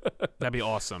 That'd be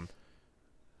awesome.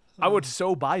 I would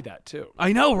so buy that too.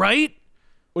 I know, right?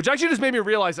 Which actually just made me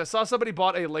realize I saw somebody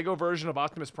bought a Lego version of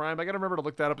Optimus Prime. I gotta remember to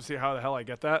look that up and see how the hell I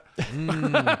get that.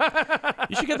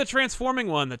 You should get the transforming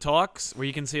one that talks, where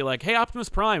you can see like, "Hey, Optimus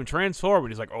Prime, transform,"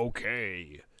 and he's like,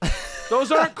 "Okay."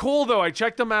 Those aren't cool though. I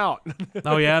checked them out.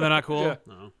 Oh yeah, they're not cool. Yeah.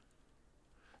 No.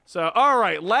 So all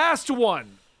right, last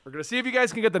one. We're gonna see if you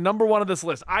guys can get the number 1 of this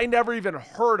list. I never even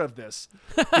heard of this.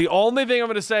 The only thing I'm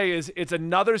gonna say is it's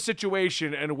another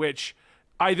situation in which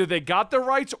either they got the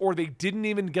rights or they didn't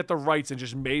even get the rights and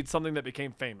just made something that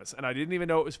became famous. And I didn't even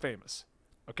know it was famous.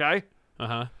 Okay?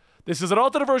 This is an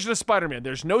alternate version of Spider-Man.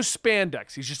 There's no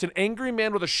spandex. He's just an angry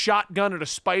man with a shotgun and a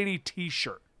Spidey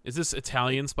t-shirt. Is this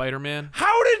Italian Spider-Man?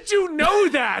 How did you know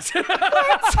that?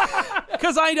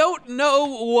 Because I don't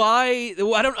know why.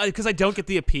 Because I don't get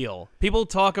the appeal. People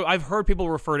talk. I've heard people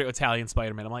refer to Italian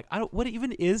Spider-Man. I'm like, what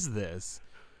even is this?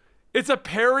 It's a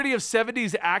parody of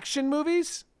 70s action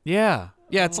movies? Yeah.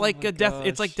 It's like a death. gosh.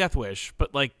 It's like Death Wish,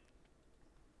 but like,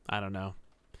 I don't know.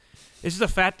 It's just a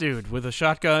fat dude with a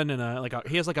shotgun and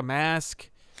he has like a mask.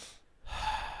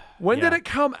 When did it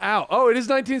come out? Oh, it is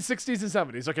 1960s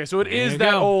and 70s. Okay, so it is you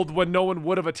that go. old when no one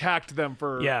would have attacked them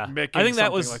for making I think that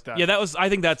something was like that. Yeah, that was. I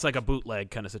think that's like a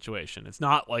bootleg kind of situation. It's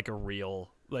not like a real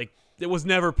it was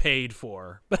never paid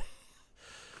for.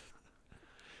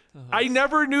 I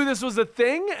never knew this was a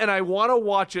thing, and I want to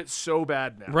watch it so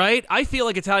bad now. Right? I feel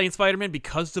like Italian Spider-Man,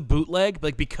 because the bootleg,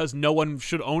 because no one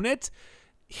should own it,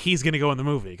 he's gonna go in the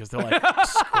movie because they're like,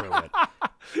 screw it.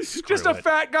 Just a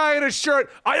fat guy in a shirt.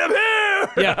 I am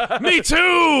here. Yeah, me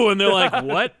too. And they're like,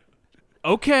 what?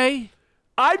 Okay.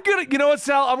 I'm gonna. You know what,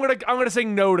 Sal? I'm gonna say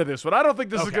no to this one. I don't think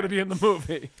this is gonna be in the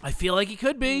movie. I feel like he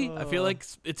could be. I feel like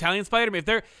Italian Spider-Man.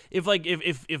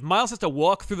 If Miles has to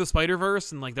walk through the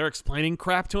Spider-Verse and they're explaining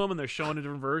crap to him and they're showing the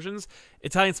different versions,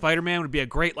 Italian Spider-Man would be a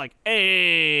great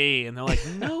hey, and they're like,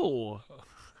 no.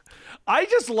 I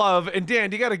just love, and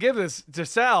Dan, you got to give this to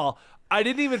Sal. I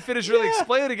didn't even finish really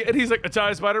explaining it. And he's like,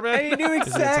 Italian Spider-Man? And he knew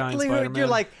exactly what Spider-Man? you're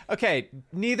like. Okay,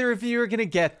 neither of you are gonna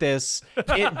get this.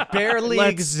 It barely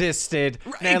existed.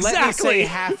 Now let me say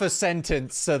half a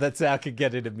sentence so that Zach could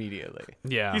get it immediately.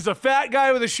 Yeah. He's a fat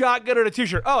guy with a shotgun and a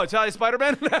t-shirt. Oh, Italian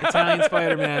Spider-Man? Italian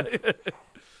Spider-Man.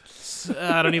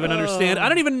 I don't even understand. I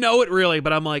don't even know it really,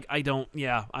 but I'm like, I don't.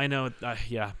 Yeah, I know.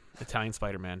 Yeah, Italian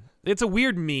Spider-Man. It's a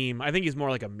weird meme. I think he's more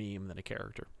like a meme than a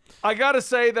character. I gotta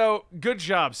say, though, good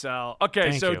job, Sal. Okay,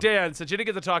 Thank so you. Dan, since you didn't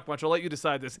get to talk much, I'll let you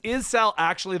decide this. Is Sal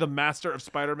actually the master of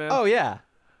Spider-Man? Oh yeah.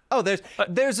 Oh,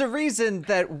 there's a reason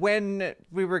that when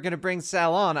we were gonna bring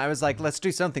Sal on, I was like, let's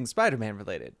do something Spider-Man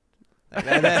related.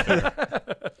 Well,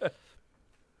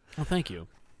 thank you.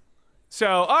 So,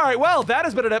 all right, well, that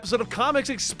has been an episode of Comics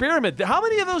Experiment. How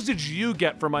many of those did you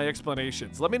get from my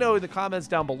explanations? Let me know in the comments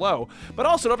down below. But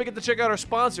also, don't forget to check out our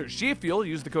sponsors. G Fuel,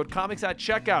 use the code COMICS at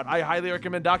checkout. I highly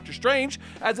recommend Doctor Strange,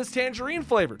 as it's tangerine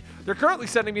flavored. They're currently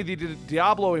sending me the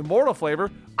Diablo Immortal flavor.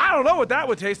 I don't know what that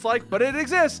would taste like, but it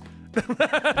exists.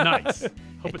 Nice.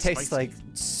 Hope It it's tastes spicy. like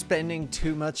spending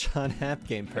too much on app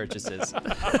game purchases.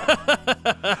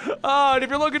 And if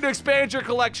you're looking to expand your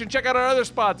collection, check out our other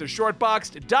sponsors,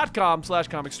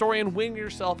 shortboxed.com/Comicstorian. Win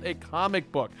yourself a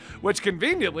comic book, which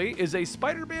conveniently is a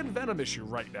Spider-Man Venom issue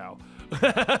right now.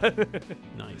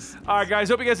 Nice. All right, guys,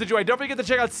 hope you guys enjoyed. Don't forget to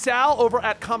check out Sal over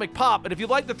at Comic Pop. And if you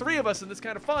like the three of us and this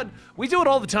kind of fun, we do it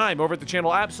all the time over at the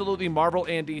channel Absolutely Marvel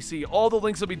and DC. All the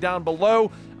links will be down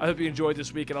below. I hope you enjoyed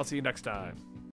this week, and I'll see you next time.